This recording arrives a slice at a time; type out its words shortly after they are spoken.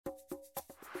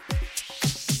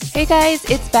Hey guys,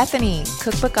 it's Bethany,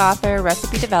 cookbook author,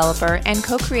 recipe developer, and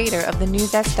co-creator of the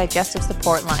Nuzest Digestive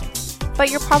Support line. But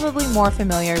you're probably more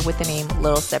familiar with the name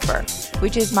Little Sipper,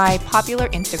 which is my popular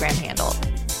Instagram handle.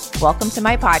 Welcome to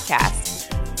my podcast.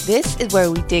 This is where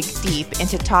we dig deep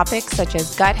into topics such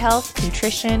as gut health,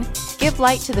 nutrition, give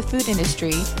light to the food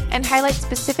industry, and highlight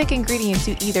specific ingredients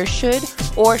you either should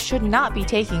or should not be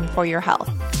taking for your health,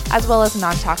 as well as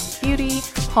non-toxic beauty,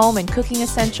 home and cooking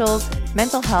essentials,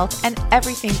 mental health, and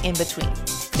everything in between.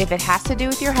 If it has to do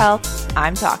with your health,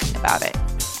 I'm talking about it.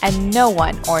 And no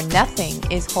one or nothing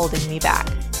is holding me back.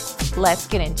 Let's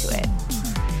get into it.